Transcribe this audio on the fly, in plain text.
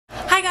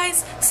Hi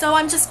guys, so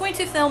I'm just going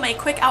to film a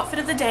quick outfit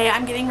of the day.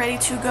 I'm getting ready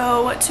to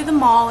go to the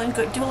mall and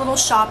go do a little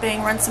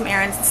shopping, run some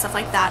errands and stuff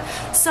like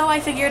that. So I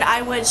figured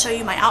I would show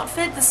you my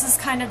outfit. This is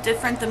kind of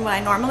different than what I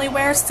normally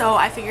wear, so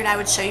I figured I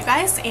would show you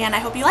guys and I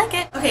hope you like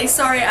it. Okay,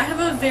 sorry, I have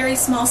a very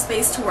small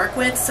space to work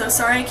with, so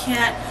sorry I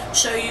can't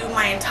show you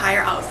my entire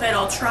outfit.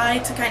 I'll try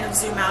to kind of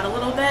zoom out a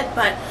little bit,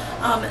 but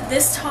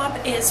this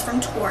top is from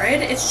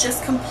Torrid. It's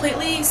just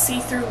completely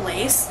see-through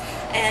lace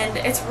and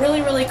it's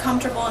really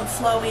comfortable and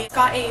flowy. It's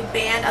got a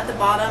band at the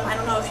bottom, I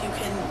don't know if you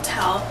can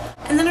tell.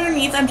 And then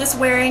underneath I'm just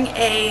wearing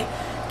a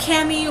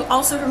cami,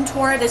 also from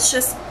Torrid. It's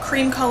just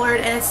cream colored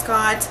and it's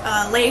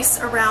got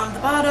lace around the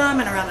bottom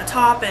and around the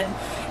top, and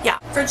yeah.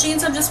 For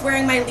jeans I'm just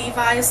wearing my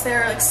Levi's.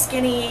 They're like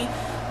skinny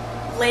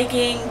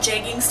legging,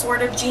 jegging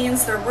sort of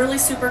jeans. They're really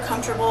super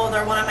comfortable.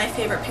 They're one of my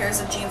favorite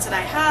pairs of jeans that I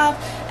have,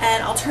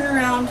 and I'll turn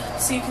around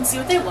so you can see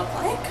what they look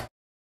like.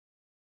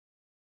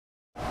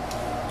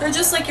 They're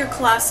just like your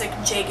classic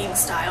jegging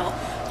style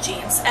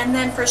jeans. And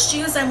then for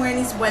shoes I'm wearing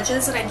these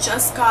Wedges that I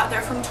just got.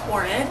 They're from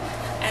Torrid,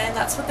 and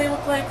that's what they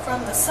look like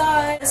from the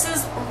side. This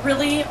is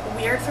really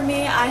weird for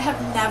me. I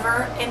have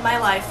never in my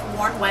life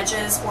worn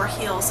wedges or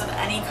heels of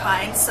any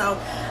kind,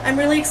 so I'm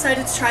really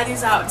excited to try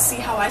these out and see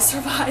how I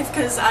survive,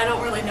 because I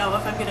don't really know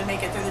if I'm going to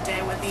make it through the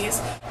day with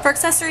these. For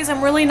accessories,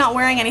 I'm really not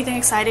wearing anything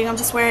exciting. I'm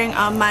just wearing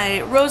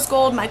my rose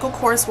gold Michael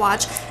Kors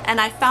watch, and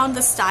I found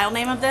the style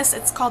name of this.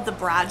 It's called the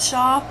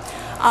Bradshaw.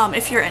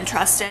 If you're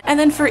interested. And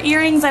then for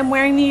earrings, I'm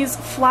wearing these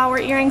flower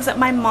earrings that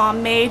my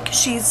mom made.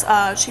 She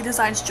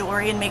designs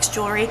jewelry and makes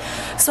jewelry.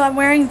 So I'm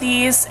wearing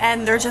these,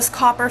 and they're just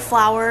copper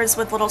flowers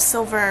with little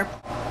silver,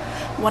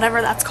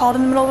 whatever that's called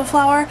in the middle of a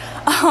flower.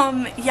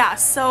 Yeah,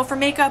 so for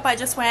makeup I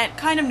just went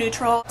kind of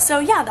neutral. So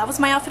yeah, that was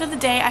my outfit of the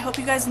day. I hope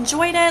you guys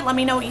enjoyed it. Let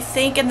me know what you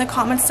think in the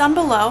comments down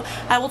below.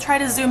 I will try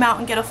to zoom out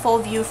and get a full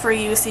view for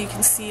you so you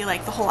can see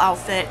like the whole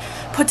outfit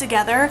put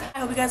together. I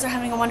hope you guys are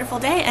having a wonderful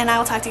day, and I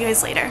will talk to you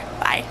guys later.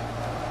 Bye.